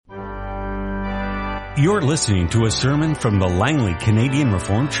You're listening to a sermon from the Langley Canadian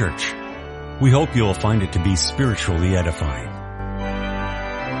Reformed Church. We hope you'll find it to be spiritually edifying.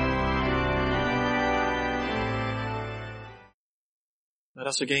 Let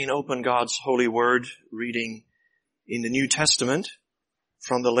us again open God's holy word, reading in the New Testament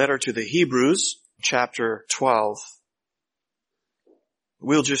from the letter to the Hebrews, chapter 12.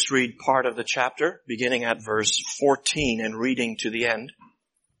 We'll just read part of the chapter, beginning at verse 14 and reading to the end.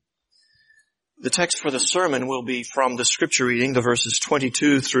 The text for the sermon will be from the scripture reading, the verses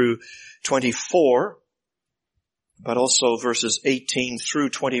 22 through 24, but also verses 18 through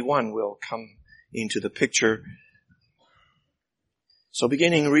 21 will come into the picture. So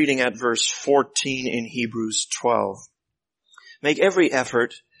beginning reading at verse 14 in Hebrews 12. Make every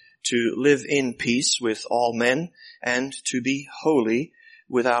effort to live in peace with all men and to be holy.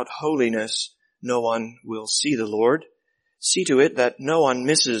 Without holiness, no one will see the Lord. See to it that no one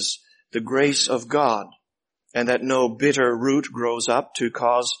misses the grace of God, and that no bitter root grows up to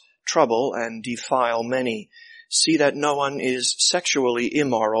cause trouble and defile many. See that no one is sexually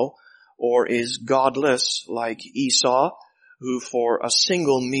immoral or is godless like Esau, who for a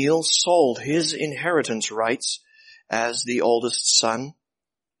single meal sold his inheritance rights as the oldest son.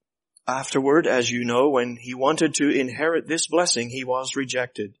 Afterward, as you know, when he wanted to inherit this blessing, he was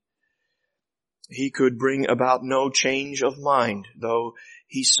rejected. He could bring about no change of mind, though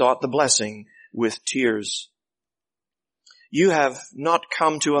he sought the blessing with tears. You have not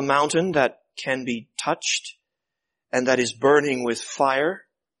come to a mountain that can be touched and that is burning with fire,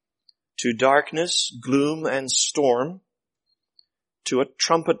 to darkness, gloom, and storm, to a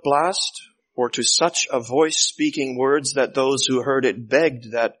trumpet blast, or to such a voice speaking words that those who heard it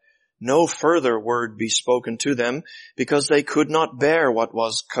begged that no further word be spoken to them, because they could not bear what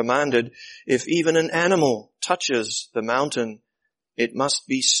was commanded. If even an animal touches the mountain, it must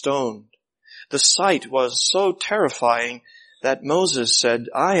be stoned. The sight was so terrifying that Moses said,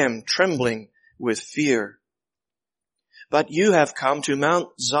 I am trembling with fear. But you have come to Mount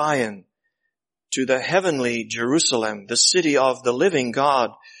Zion, to the heavenly Jerusalem, the city of the living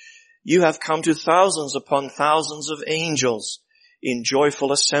God. You have come to thousands upon thousands of angels in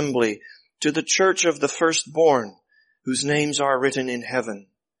joyful assembly, to the church of the firstborn, whose names are written in heaven.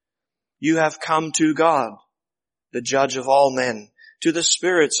 You have come to God, the judge of all men, to the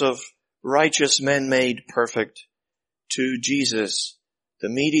spirits of righteous men made perfect, to Jesus, the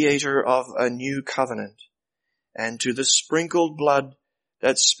mediator of a new covenant, and to the sprinkled blood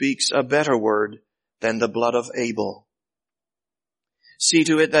that speaks a better word than the blood of Abel. See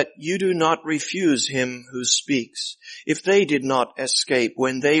to it that you do not refuse him who speaks. If they did not escape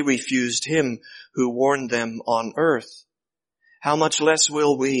when they refused him who warned them on earth, how much less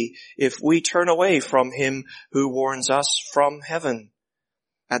will we if we turn away from him who warns us from heaven?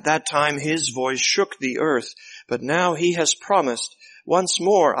 At that time his voice shook the earth, but now he has promised, once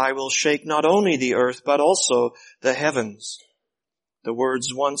more I will shake not only the earth but also the heavens. The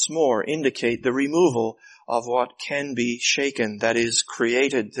words once more indicate the removal of what can be shaken, that is,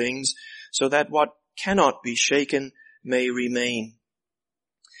 created things, so that what cannot be shaken may remain.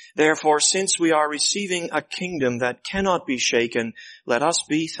 Therefore, since we are receiving a kingdom that cannot be shaken, let us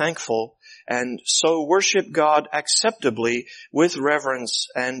be thankful and so worship God acceptably with reverence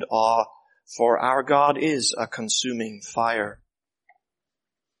and awe, for our God is a consuming fire.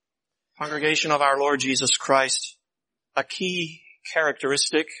 Congregation of our Lord Jesus Christ, a key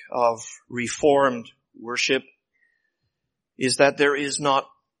characteristic of Reformed worship is that there is not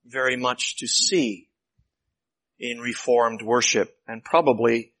very much to see in Reformed worship, and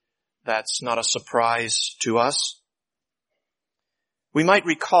probably that's not a surprise to us. We might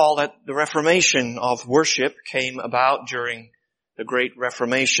recall that the Reformation of worship came about during the Great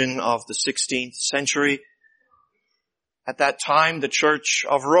Reformation of the 16th century. At that time, the Church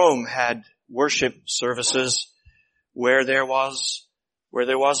of Rome had worship services where there was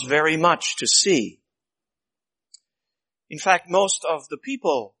very much to see. In fact, most of the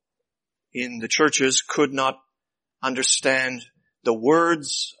people in the churches could not understand the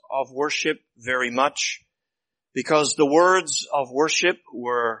words of worship very much, because the words of worship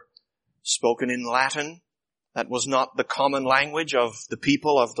were spoken in Latin. That was not the common language of the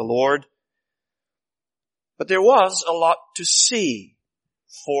people of the Lord. But there was a lot to see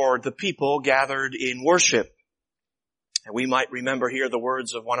for the people gathered in worship. And we might remember here the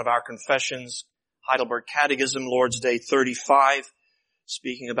words of one of our confessions, Heidelberg Catechism, Lord's Day 35,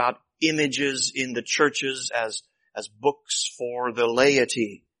 speaking about images in the churches as books for the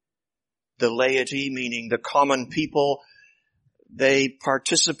laity. The laity meaning the common people. They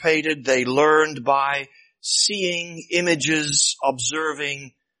participated, they learned by seeing images,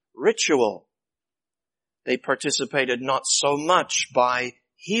 observing ritual. They participated not so much by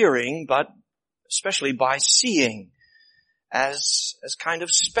hearing, but especially by seeing, as kind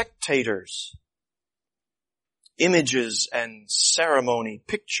of spectators. Images and ceremony,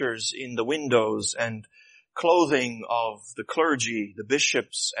 pictures in the windows, and clothing of the clergy, the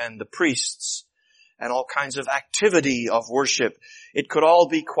bishops and the priests, and all kinds of activity of worship. It could all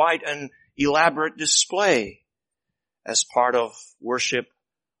be quite an elaborate display as part of worship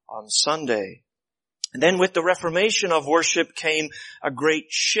on Sunday. And then with the reformation of worship came a great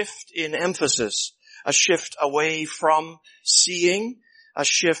shift in emphasis, a shift away from seeing, a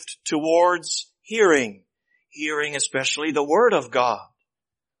shift towards hearing especially the Word of God.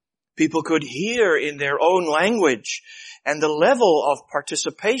 People could hear in their own language, and the level of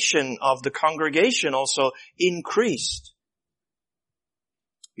participation of the congregation also increased.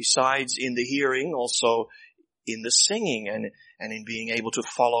 Besides in the hearing, also in the singing and in being able to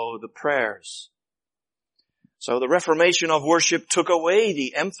follow the prayers. So the reformation of worship took away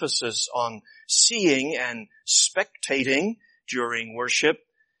the emphasis on seeing and spectating during worship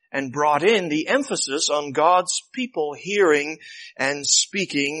and brought in the emphasis on God's people hearing and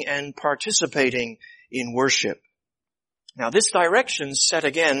speaking and participating in worship. Now this direction set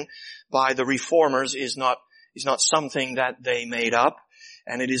again by the reformers is not something that they made up,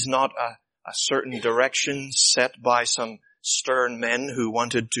 and it is not a certain direction set by some stern men who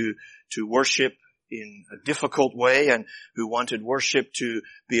wanted to worship in a difficult way and who wanted worship to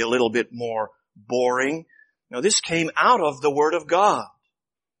be a little bit more boring. Now this came out of the Word of God.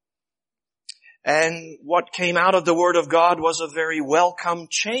 And what came out of the Word of God was a very welcome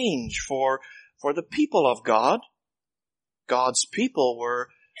change for the people of God. God's people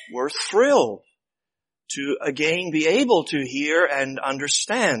were thrilled to again be able to hear and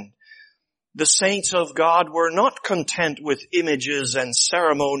understand. The saints of God were not content with images and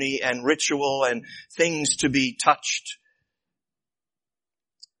ceremony and ritual and things to be touched.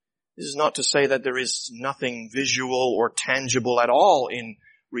 This is not to say that there is nothing visual or tangible at all in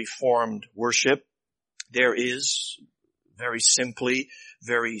Reformed worship. There is, very simply,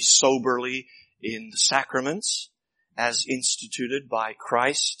 very soberly, in the sacraments, as instituted by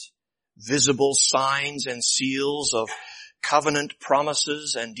Christ, visible signs and seals of covenant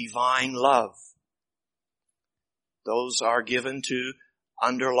promises and divine love. Those are given to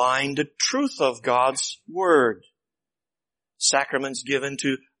underline the truth of God's Word. Sacraments given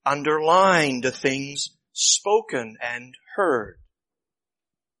to underline the things spoken and heard.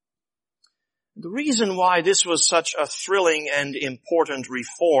 The reason why this was such a thrilling and important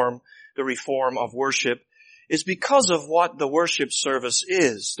reform, the reform of worship, is because of what the worship service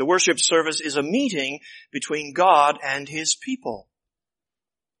is. The worship service is a meeting between God and His people.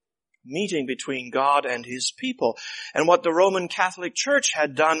 Meeting between God and His people. And what the Roman Catholic Church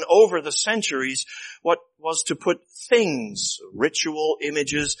had done over the centuries, what was to put things, ritual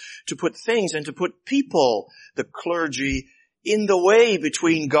images, to put things and to put people, the clergy, in the way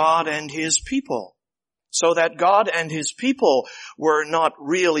between God and His people. So that God and His people were not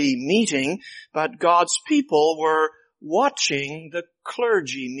really meeting, but God's people were watching the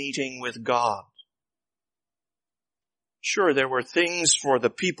clergy meeting with God. Sure, there were things for the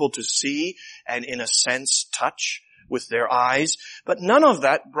people to see and in a sense touch with their eyes, but none of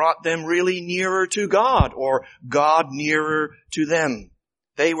that brought them really nearer to God or God nearer to them.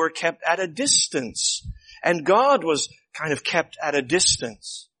 They were kept at a distance, and God was kind of kept at a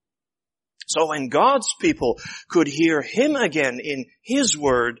distance. So when God's people could hear Him again in His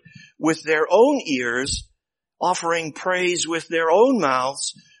Word with their own ears, offering praise with their own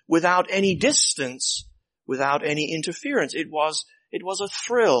mouths, without any distance, without any interference, it was a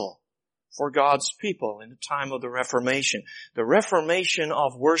thrill for God's people in the time of the Reformation. The Reformation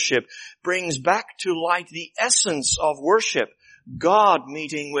of worship brings back to light the essence of worship. God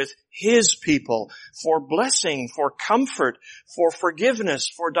meeting with His people for blessing, for comfort, for forgiveness,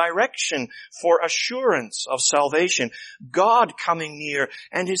 for direction, for assurance of salvation. God coming near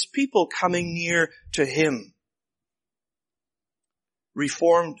and His people coming near to Him.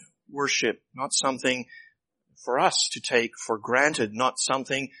 Reformed worship, not something for us to take for granted, not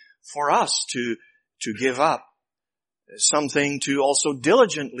something for us to give up, something to also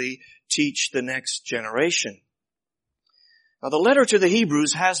diligently teach the next generation. Now, the letter to the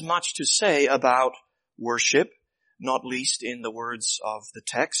Hebrews has much to say about worship, not least in the words of the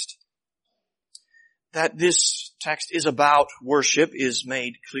text. That this text is about worship is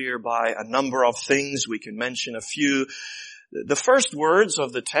made clear by a number of things. We can mention a few. The first words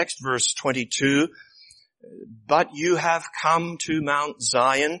of the text, verse 22, but you have come to Mount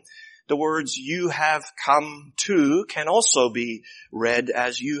Zion. The words you have come to can also be read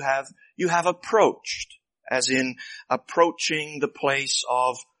as you have approached. as in approaching the place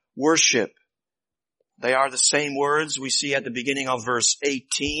of worship. They are the same words we see at the beginning of verse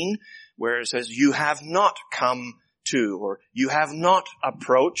 18, where it says, you have not come to, or you have not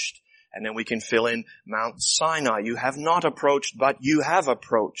approached, and then we can fill in Mount Sinai. You have not approached, but you have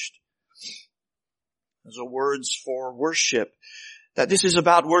approached. Those are words for worship. That this is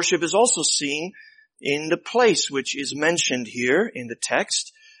about worship is also seen in the place which is mentioned here in the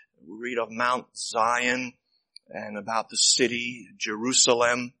text. We read of Mount Zion and about the city,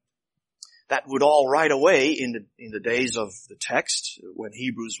 Jerusalem. That would all right away in the days of the text, when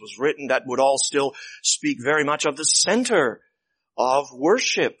Hebrews was written, that would all still speak very much of the center of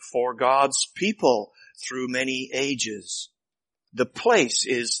worship for God's people through many ages. The place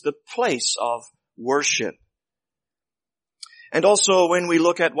is the place of worship. And also when we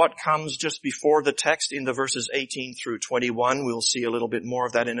look at what comes just before the text in the verses 18 through 21, we'll see a little bit more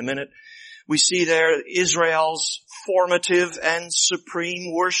of that in a minute. We see there Israel's formative and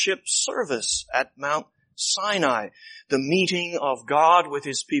supreme worship service at Mount Sinai. The meeting of God with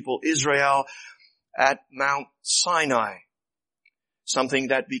His people Israel at Mount Sinai. Something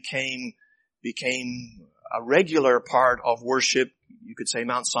that became a regular part of worship. You could say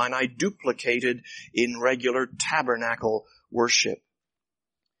Mount Sinai duplicated in regular tabernacle worship.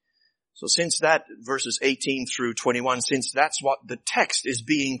 So since that, verses 18 through 21, since that's what the text is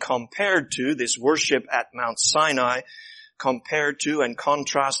being compared to, this worship at Mount Sinai, compared to and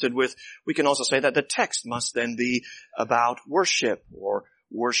contrasted with, we can also say that the text must then be about worship or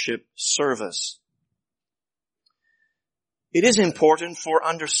worship service. It is important for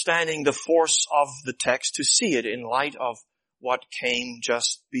understanding the force of the text to see it in light of what came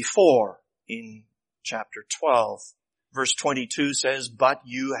just before in chapter 12. Verse 22 says, but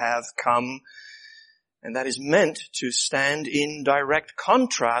you have come, and that is meant to stand in direct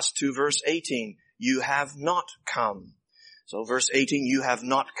contrast to verse 18. You have not come. So verse 18, you have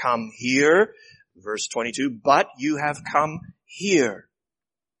not come here. Verse 22, but you have come here.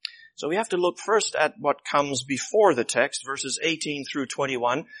 So we have to look first at what comes before the text, verses 18 through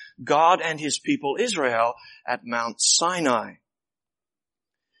 21, God and His people Israel at Mount Sinai.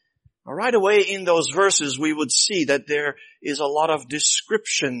 Now, right away in those verses, we would see that there is a lot of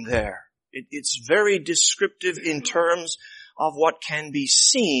description there. It's very descriptive in terms of what can be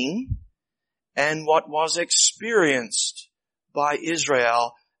seen and what was experienced by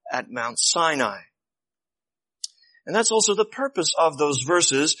Israel at Mount Sinai. And that's also the purpose of those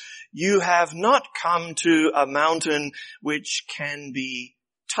verses. You have not come to a mountain which can be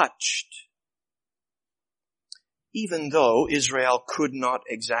touched. Even though Israel could not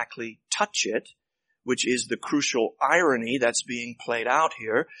exactly touch it, which is the crucial irony that's being played out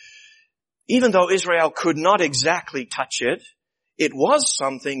here, even though Israel could not exactly touch it, it was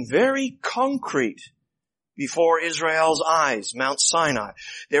something very concrete before Israel's eyes, Mount Sinai.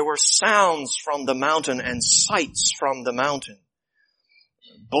 There were sounds from the mountain and sights from the mountain.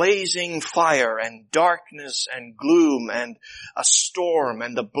 Blazing fire and darkness and gloom and a storm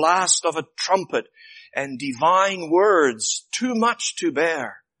and the blast of a trumpet and divine words, too much to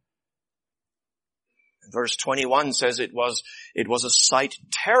bear. Verse 21 says it was a sight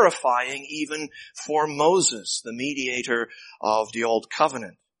terrifying even for Moses, the mediator of the Old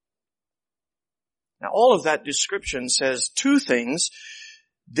Covenant. Now all of that description says two things.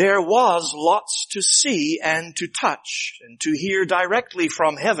 There was lots to see and to touch and to hear directly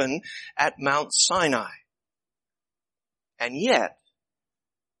from heaven at Mount Sinai. And yet,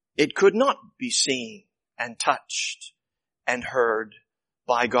 it could not be seen and touched and heard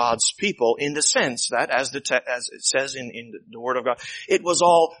by God's people in the sense that, as it says in the Word of God, it was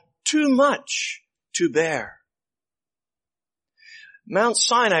all too much to bear. Mount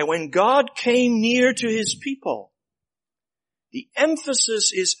Sinai, when God came near to His people, the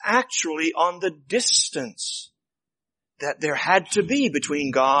emphasis is actually on the distance that there had to be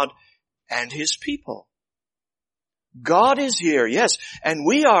between God and His people. God is here, yes, and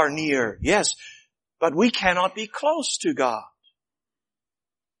we are near, yes, but we cannot be close to God.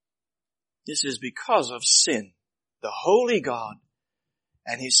 This is because of sin. The holy God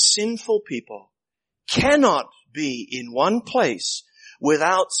and His sinful people cannot be in one place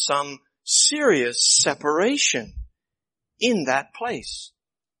without some serious separation in that place.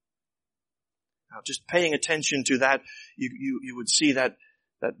 Now, just paying attention to that, you would see that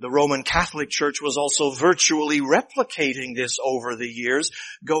the Roman Catholic Church was also virtually replicating this over the years,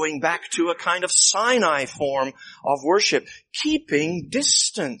 going back to a kind of Sinai form of worship, keeping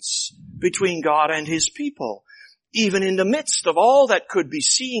distance between God and His people. Even in the midst of all that could be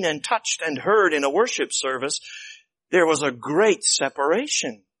seen and touched and heard in a worship service, there was a great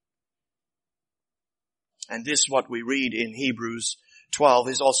separation. And this, what we read in Hebrews 12,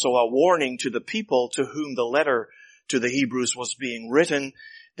 is also a warning to the people to whom the letter to the Hebrews was being written.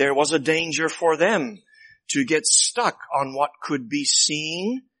 There was a danger for them to get stuck on what could be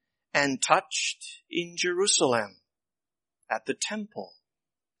seen and touched in Jerusalem, at the temple.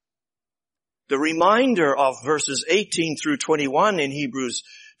 The reminder of verses 18 through 21 in Hebrews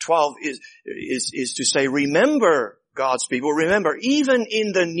 12 is to say, remember, God's people, remember, even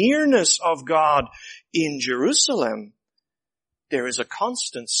in the nearness of God in Jerusalem, there is a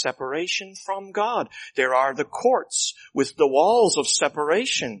constant separation from God. There are the courts with the walls of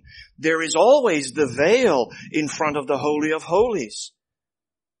separation. There is always the veil in front of the Holy of Holies.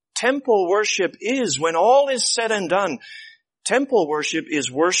 Temple worship is, when all is said and done, temple worship is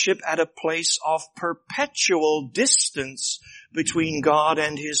worship at a place of perpetual distance between God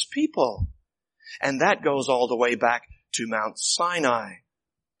and His people. And that goes all the way back to Mount Sinai.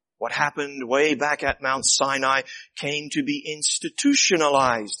 What happened way back at Mount Sinai came to be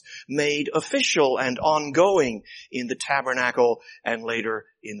institutionalized, made official and ongoing in the tabernacle and later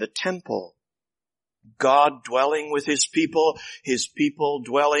in the temple. God dwelling with His people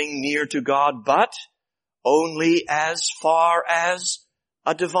dwelling near to God, but only as far as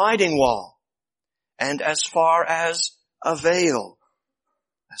a dividing wall and as far as a veil,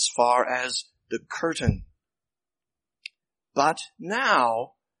 as far as the curtain. But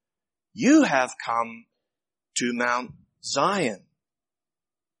now you have come to Mount Zion.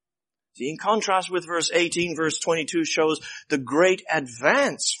 See, in contrast with verse 18, verse 22 shows the great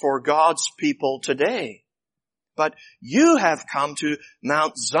advance for God's people today. But you have come to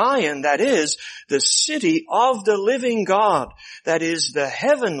Mount Zion, that is, the city of the living God, that is, the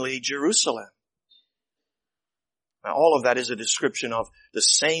heavenly Jerusalem. Now, all of that is a description of the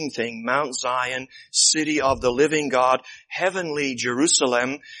same thing, Mount Zion, city of the living God, heavenly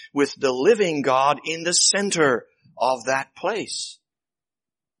Jerusalem, with the living God in the center of that place.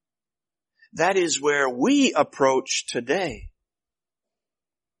 That is where we approach today.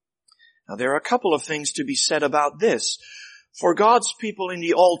 Now, there are a couple of things to be said about this. For God's people in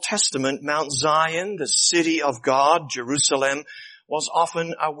the Old Testament, Mount Zion, the city of God, Jerusalem, was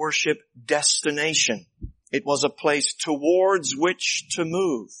often a worship destination. It was a place towards which to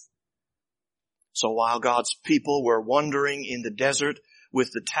move. So while God's people were wandering in the desert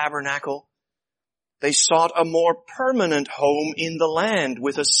with the tabernacle, they sought a more permanent home in the land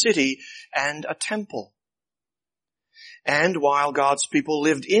with a city and a temple. And while God's people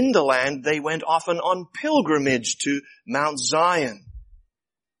lived in the land, they went often on pilgrimage to Mount Zion.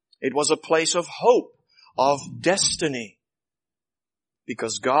 It was a place of hope, of destiny,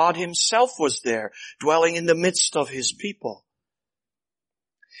 because God Himself was there, dwelling in the midst of His people.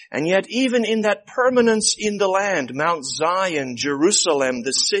 And yet even in that permanence in the land, Mount Zion, Jerusalem,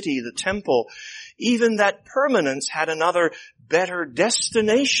 the city, the temple, even that permanence had another better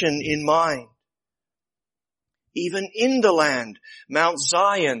destination in mind. Even in the land, Mount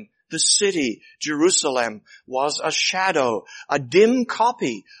Zion, the city, Jerusalem, was a shadow, a dim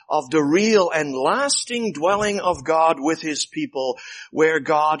copy of the real and lasting dwelling of God with His people, where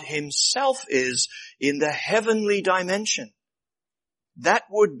God Himself is in the heavenly dimension. That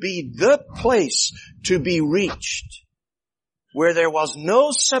would be the place to be reached, where there was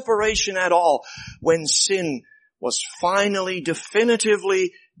no separation at all, when sin was finally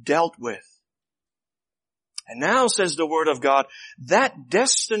definitively dealt with. And now, says the Word of God, that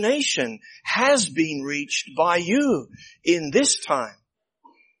destination has been reached by you in this time.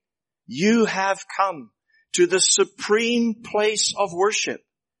 You have come to the supreme place of worship,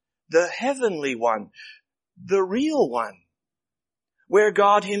 the heavenly one, the real one, where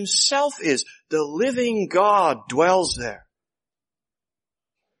God Himself is. The living God dwells there.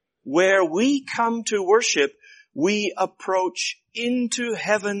 Where we come to worship, we approach into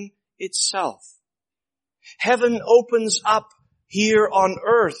heaven itself. Heaven opens up here on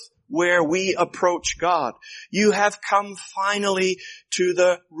earth where we approach God. You have come finally to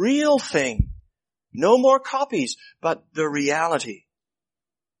the real thing. No more copies, but the reality.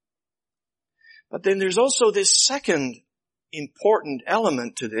 But then there's also this second important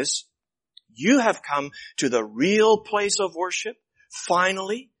element to this. You have come to the real place of worship,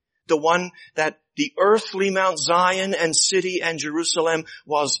 finally, the one that the earthly Mount Zion and city and Jerusalem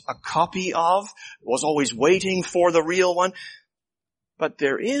was a copy of, was always waiting for the real one. But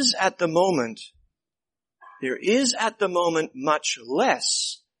there is at the moment much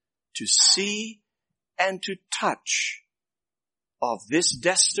less to see and to touch of this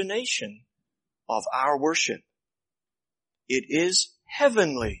destination of our worship. It is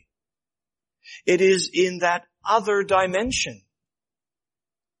heavenly. It is in that other dimension.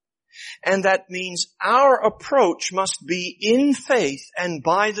 And that means our approach must be in faith and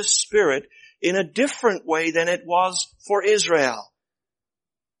by the Spirit in a different way than it was for Israel.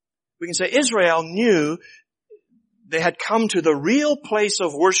 We can say Israel knew they had come to the real place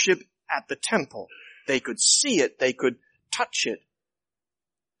of worship at the temple. They could see it, they could touch it.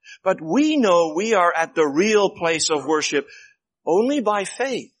 But we know we are at the real place of worship only by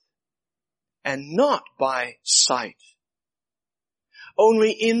faith and not by sight.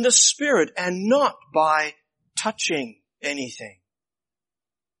 Only in the Spirit and not by touching anything.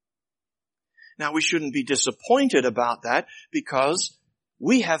 Now we shouldn't be disappointed about that because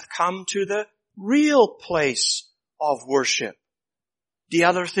we have come to the real place of worship. The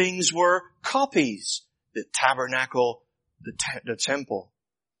other things were copies, the tabernacle, the temple.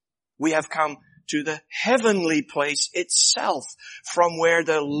 We have come to the heavenly place itself, from where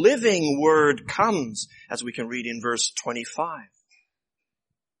the living word comes, as we can read in verse 25.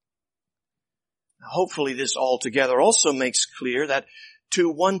 Now, hopefully this altogether also makes clear that to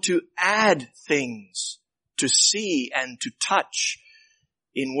want to add things to see and to touch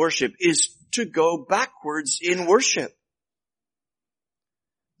in worship is to go backwards in worship.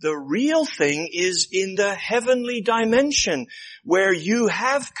 The real thing is in the heavenly dimension where you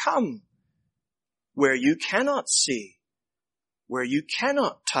have come, where you cannot see, where you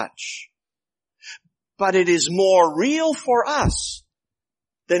cannot touch. But it is more real for us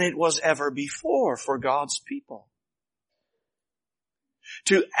than it was ever before for God's people.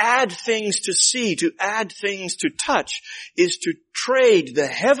 To add things to see, to add things to touch, is to trade the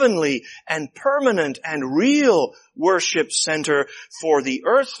heavenly and permanent and real worship center for the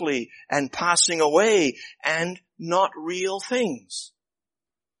earthly and passing away and not real things.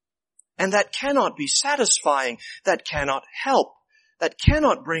 And that cannot be satisfying, that cannot help, that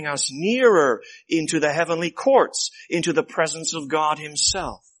cannot bring us nearer into the heavenly courts, into the presence of God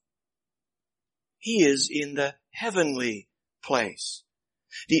Himself. He is in the heavenly place.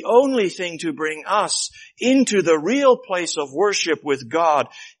 The only thing to bring us into the real place of worship with God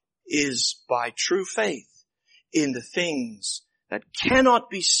is by true faith in the things that cannot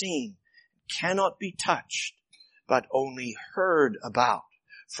be seen, cannot be touched, but only heard about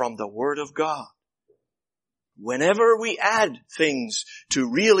from the Word of God. Whenever we add things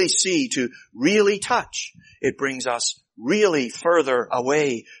to really see, to really touch, it brings us really further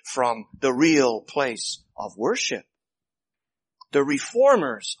away from the real place of worship. The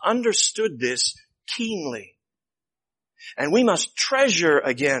Reformers understood this keenly. And we must treasure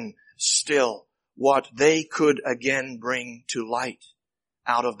again still what they could again bring to light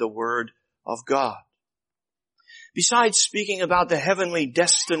out of the Word of God. Besides speaking about the heavenly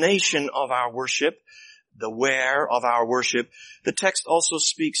destination of our worship, the where of our worship, the text also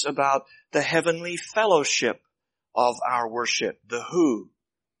speaks about the heavenly fellowship of our worship, the who.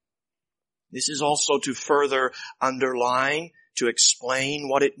 This is also to further underline, to explain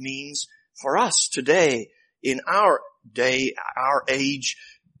what it means for us today, in our day, our age,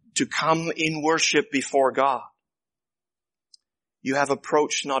 to come in worship before God. You have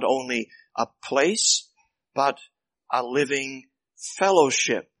approached not only a place, but a living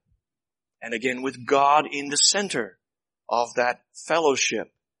fellowship. And again, with God in the center of that fellowship.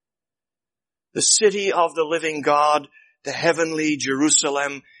 The city of the living God, the heavenly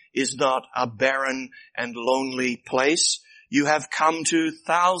Jerusalem, is not a barren and lonely place. You have come to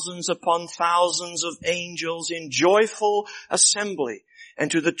thousands upon thousands of angels in joyful assembly, and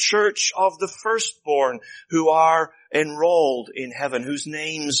to the church of the firstborn who are enrolled in heaven, whose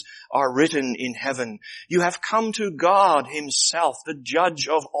names are written in heaven. You have come to God Himself, the judge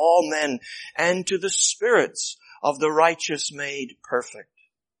of all men, and to the spirits of the righteous made perfect.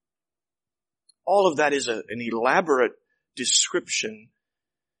 All of that is an elaborate description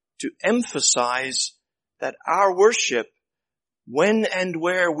to emphasize that our worship, when and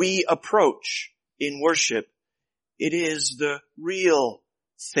where we approach in worship, it is the real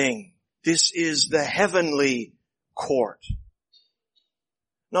thing. This is the heavenly court.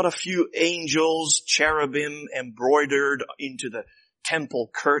 Not a few angels, cherubim embroidered into the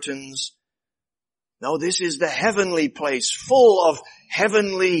temple curtains. No, this is the heavenly place, full of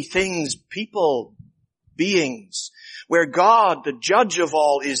heavenly things, people, beings, where God, the judge of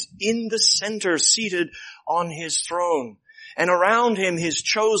all, is in the center, seated on His throne. And around Him, His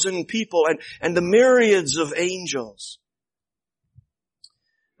chosen people and the myriads of angels.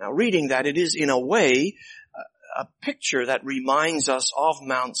 Now reading that, it is in a way a picture that reminds us of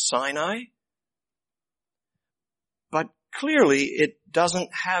Mount Sinai. But clearly it doesn't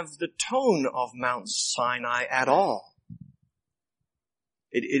have the tone of Mount Sinai at all.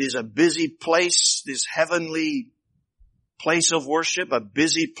 It is a busy place, this heavenly place of worship, a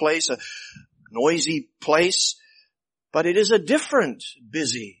busy place, a noisy place, but it is a different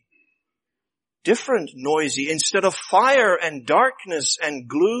busy, different noisy. Instead of fire and darkness and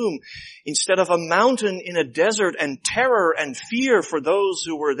gloom, instead of a mountain in a desert and terror and fear for those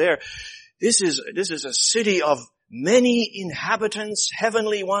who were there, this is a city of many inhabitants,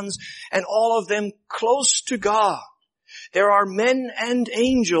 heavenly ones, and all of them close to God. There are men and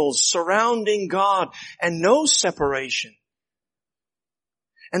angels surrounding God and no separation.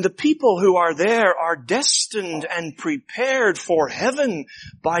 And the people who are there are destined and prepared for heaven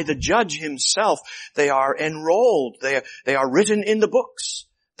by the Judge himself. They are enrolled. They are written in the books.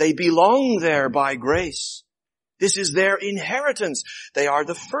 They belong there by grace. This is their inheritance. They are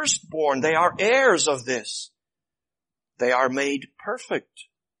the firstborn. They are heirs of this. They are made perfect.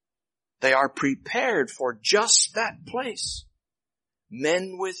 They are prepared for just that place.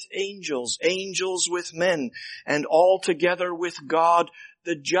 Men with angels, angels with men, and all together with God,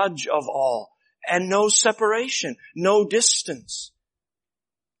 the Judge of all, and no separation, no distance.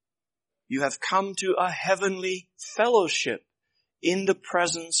 You have come to a heavenly fellowship in the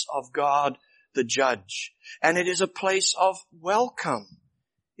presence of God, the Judge, and it is a place of welcome.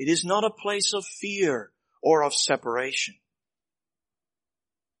 It is not a place of fear or of separation.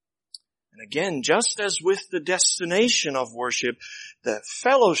 And again, just as with the destination of worship, the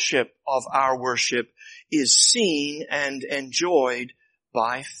fellowship of our worship is seen and enjoyed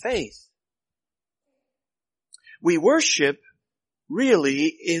by faith. We worship really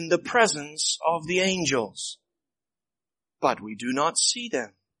in the presence of the angels, but we do not see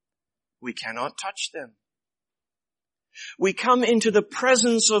them. We cannot touch them. We come into the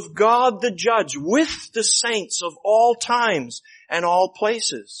presence of God the Judge with the saints of all times and all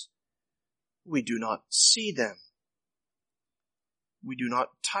places. We do not see them. We do not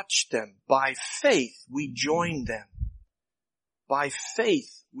touch them. By faith, we join them. By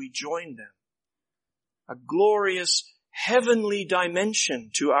faith, we join them. A glorious heavenly dimension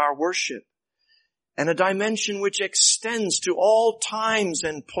to our worship, and a dimension which extends to all times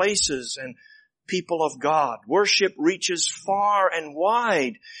and places and people of God. Worship reaches far and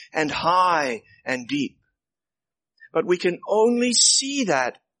wide and high and deep. But we can only see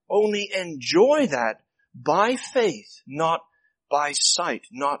that, only enjoy that by faith, not by sight,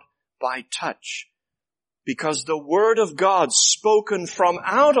 not by touch. Because the Word of God spoken from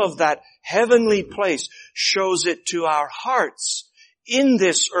out of that heavenly place shows it to our hearts in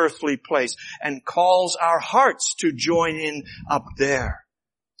this earthly place and calls our hearts to join in up there.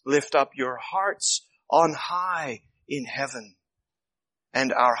 Lift up your hearts on high in heaven,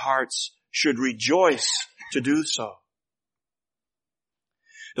 and our hearts should rejoice to do so.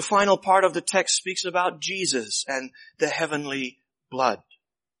 The final part of the text speaks about Jesus and the heavenly blood,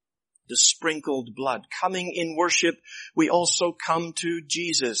 the sprinkled blood. Coming in worship, we also come to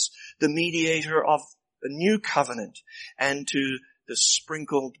Jesus, the mediator of a new covenant, and to the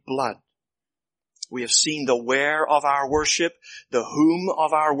sprinkled blood. We have seen the where of our worship, the whom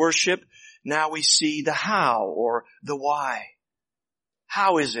of our worship. Now we see the how or the why.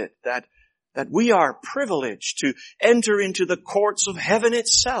 How is it that we are privileged to enter into the courts of heaven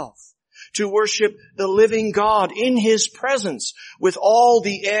itself, to worship the living God in His presence with all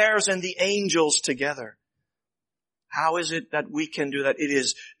the heirs and the angels together? How is it that we can do that? It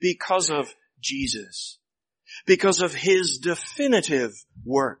is because of Jesus, because of His definitive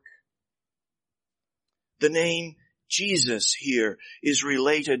work. The name Jesus here is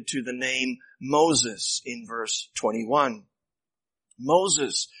related to the name Moses in verse 21.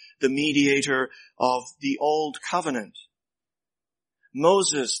 Moses, the mediator of the Old Covenant.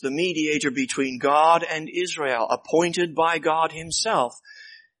 Moses, the mediator between God and Israel, appointed by God Himself.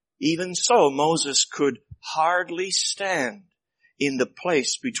 Even so, Moses could hardly stand in the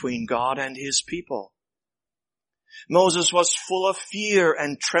place between God and His people. Moses was full of fear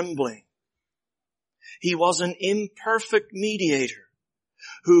and trembling. He was an imperfect mediator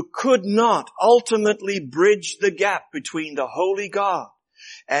who could not ultimately bridge the gap between the holy God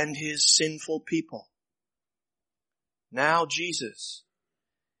and His sinful people. Now Jesus,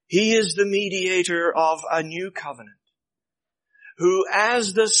 He is the mediator of a new covenant, who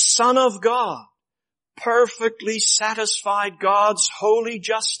as the Son of God perfectly satisfied God's holy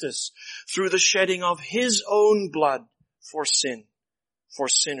justice through the shedding of His own blood for sin, for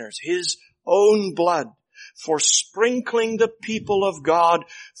sinners, His own blood for sprinkling the people of God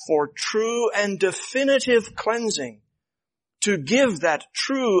for true and definitive cleansing, to give that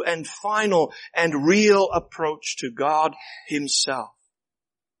true and final and real approach to God Himself.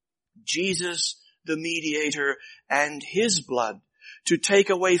 Jesus, the mediator, and His blood to take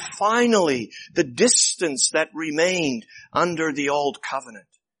away finally the distance that remained under the old covenant.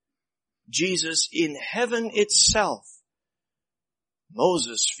 Jesus in heaven itself.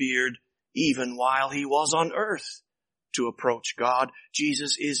 Moses feared even while he was on earth to approach God.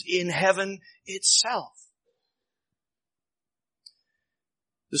 Jesus is in heaven itself.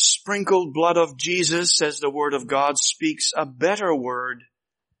 The sprinkled blood of Jesus, says the Word of God, speaks a better word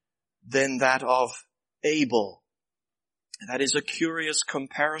than that of Abel. And that is a curious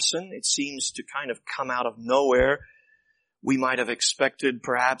comparison. It seems to kind of come out of nowhere. We might have expected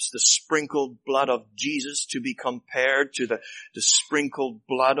perhaps the sprinkled blood of Jesus to be compared to the sprinkled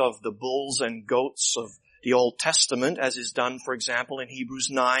blood of the bulls and goats of the Old Testament, as is done, for example, in Hebrews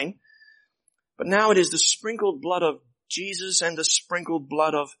 9. But now it is the sprinkled blood of Jesus and the sprinkled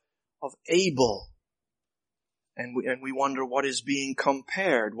blood of Abel. And we wonder what is being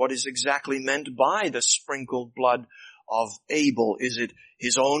compared. What is exactly meant by the sprinkled blood of Abel? Is it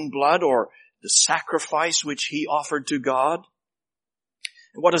his own blood or the sacrifice which he offered to God?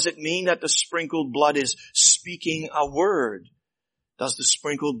 And what does it mean that the sprinkled blood is speaking a word? Does the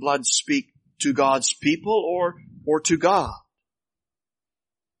sprinkled blood speak to God's people or to God?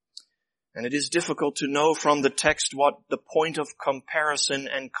 And it is difficult to know from the text what the point of comparison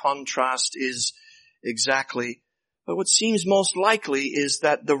and contrast is exactly. But what seems most likely is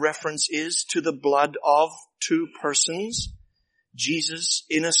that the reference is to the blood of two persons, Jesus'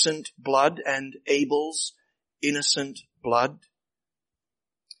 innocent blood and Abel's innocent blood.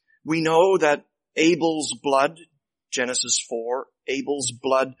 We know that Abel's blood, Genesis 4, Abel's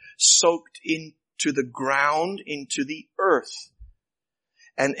blood soaked into the ground, into the earth.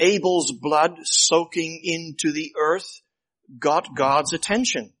 And Abel's blood soaking into the earth got God's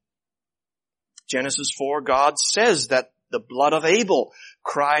attention. Genesis 4, God says that the blood of Abel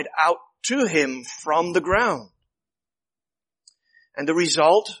cried out to him from the ground. And the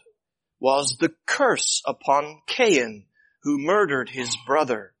result was the curse upon Cain, who murdered his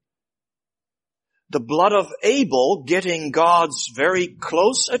brother. The blood of Abel getting God's very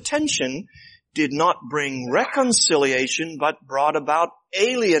close attention did not bring reconciliation, but brought about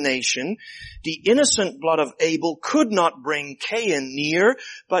alienation. The innocent blood of Abel could not bring Cain near,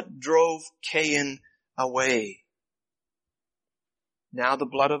 but drove Cain away. Now the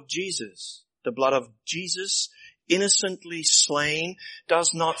blood of Jesus, innocently slain,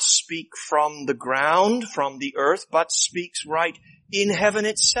 does not speak from the ground, from the earth, but speaks right in heaven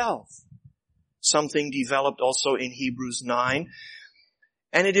itself. Something developed also in Hebrews 9.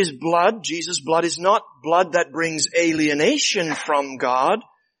 And it is blood. Jesus' blood is not blood that brings alienation from God,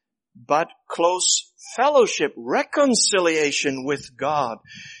 but close fellowship, reconciliation with God,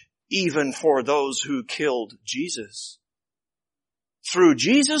 even for those who killed Jesus. Through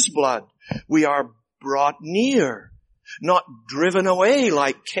Jesus' blood, we are brought near, not driven away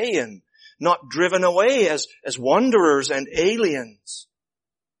like Cain, not driven away as wanderers and aliens.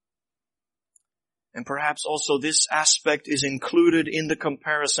 And perhaps also this aspect is included in the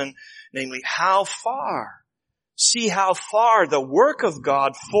comparison, namely how far the work of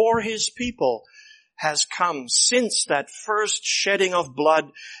God for his people has come since that first shedding of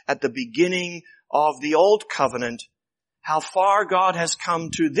blood at the beginning of the old covenant. How far God has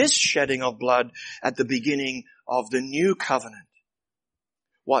come to this shedding of blood at the beginning of the new covenant.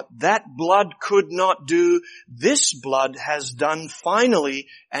 What that blood could not do, this blood has done finally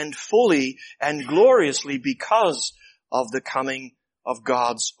and fully and gloriously because of the coming of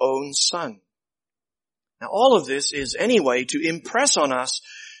God's own Son. Now all of this is anyway to impress on us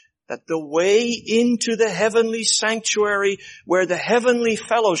that the way into the heavenly sanctuary where the heavenly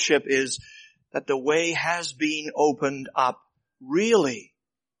fellowship is, that the way has been opened up really.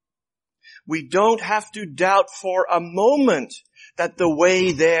 We don't have to doubt for a moment that the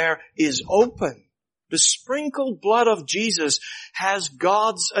way there is open. The sprinkled blood of Jesus has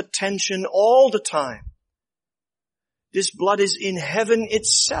God's attention all the time. This blood is in heaven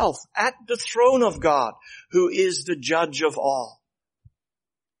itself, at the throne of God, who is the judge of all.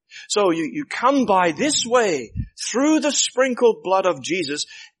 So you come by this way, through the sprinkled blood of Jesus,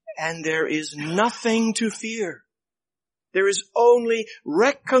 and there is nothing to fear. There is only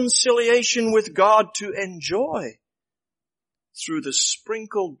reconciliation with God to enjoy. Through the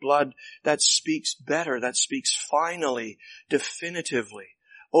sprinkled blood that speaks better, that speaks finally, definitively,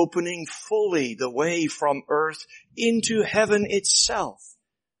 opening fully the way from earth into heaven itself.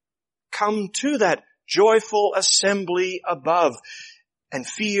 Come to that joyful assembly above, and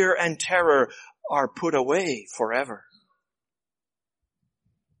fear and terror are put away forever.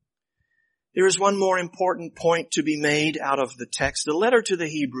 There is one more important point to be made out of the text. The letter to the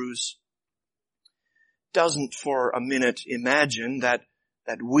Hebrews doesn't for a minute imagine that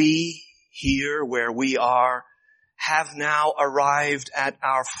we here where we are have now arrived at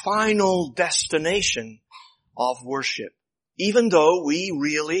our final destination of worship, even though we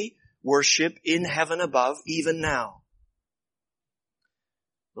really worship in heaven above even now.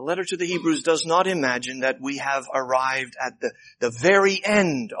 The letter to the Hebrews does not imagine that we have arrived at the very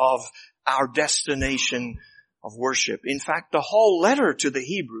end of our destination of worship. In fact, the whole letter to the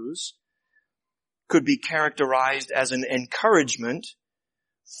Hebrews could be characterized as an encouragement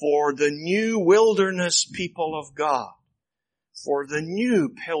for the new wilderness people of God, for the new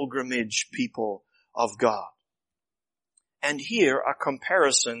pilgrimage people of God. And here a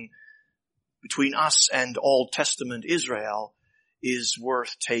comparison between us and Old Testament Israel is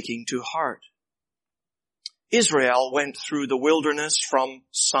worth taking to heart. Israel went through the wilderness from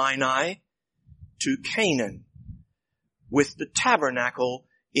Sinai to Canaan with the tabernacle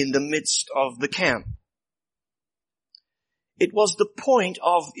in the midst of the camp. It was the point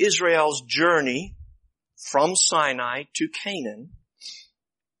of Israel's journey from Sinai to Canaan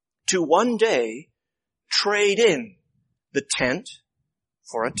to one day trade in the tent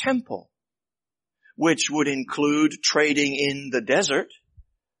for a temple, which would include trading in the desert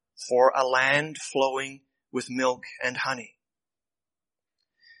for a land flowing with milk and honey.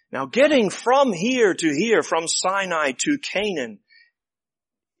 Now, getting from here to here, from Sinai to Canaan,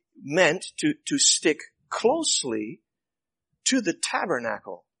 meant to stick closely to the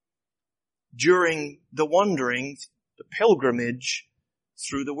tabernacle during the wandering, the pilgrimage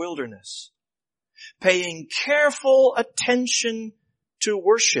through the wilderness. Paying careful attention to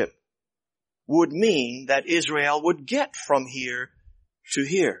worship would mean that Israel would get from here to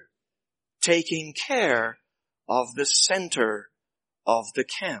here, taking care of the center of the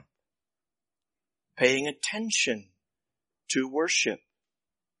camp, paying attention to worship.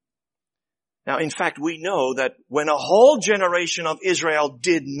 Now, in fact, we know that when a whole generation of Israel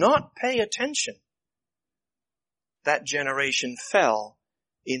did not pay attention, that generation fell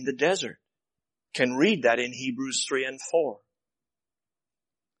in the desert. Can read that in Hebrews 3 and 4.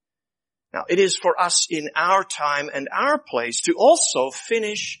 Now, it is for us in our time and our place to also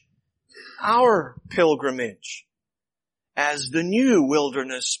finish our pilgrimage as the new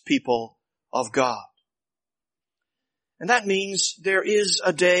wilderness people of God. And that means there is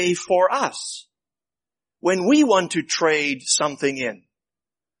a day for us when we want to trade something in.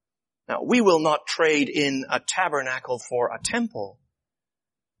 Now, we will not trade in a tabernacle for a temple,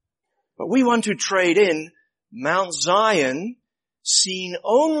 but we want to trade in Mount Zion, seen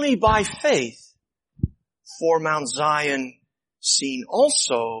only by faith, for Mount Zion seen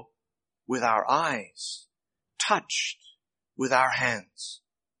also with our eyes, touched with our hands.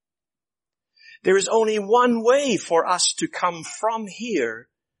 There is only one way for us to come from here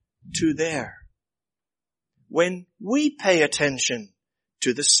to there. When we pay attention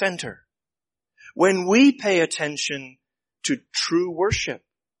to the center, when we pay attention to true worship,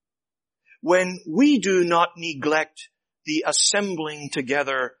 when we do not neglect the assembling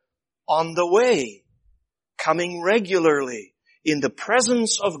together on the way, coming regularly in the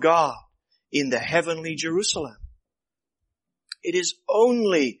presence of God in the heavenly Jerusalem. It is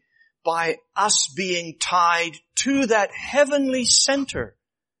only by us being tied to that heavenly center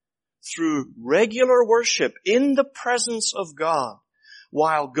through regular worship in the presence of God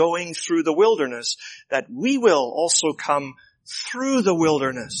while going through the wilderness that we will also come through the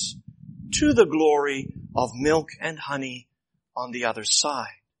wilderness to the glory of milk and honey on the other side.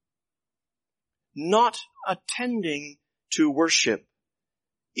 Not attending to worship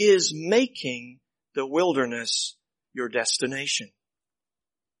is making the wilderness your destination.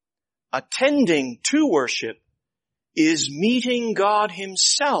 Attending to worship is meeting God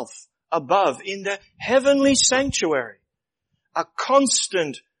Himself above in the heavenly sanctuary, a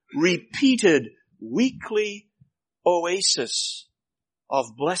constant, repeated, weekly oasis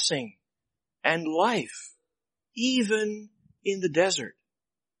of blessing and life, even in the desert.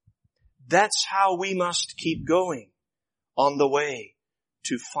 That's how we must keep going on the way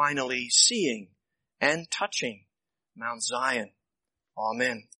to finally seeing and touching Mount Zion.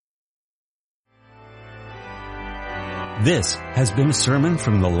 Amen. This has been a sermon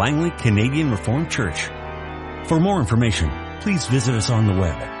from the Langley Canadian Reformed Church. For more information, please visit us on the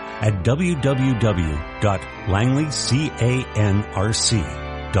web at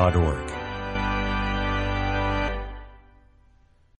www.langleycanrc.org.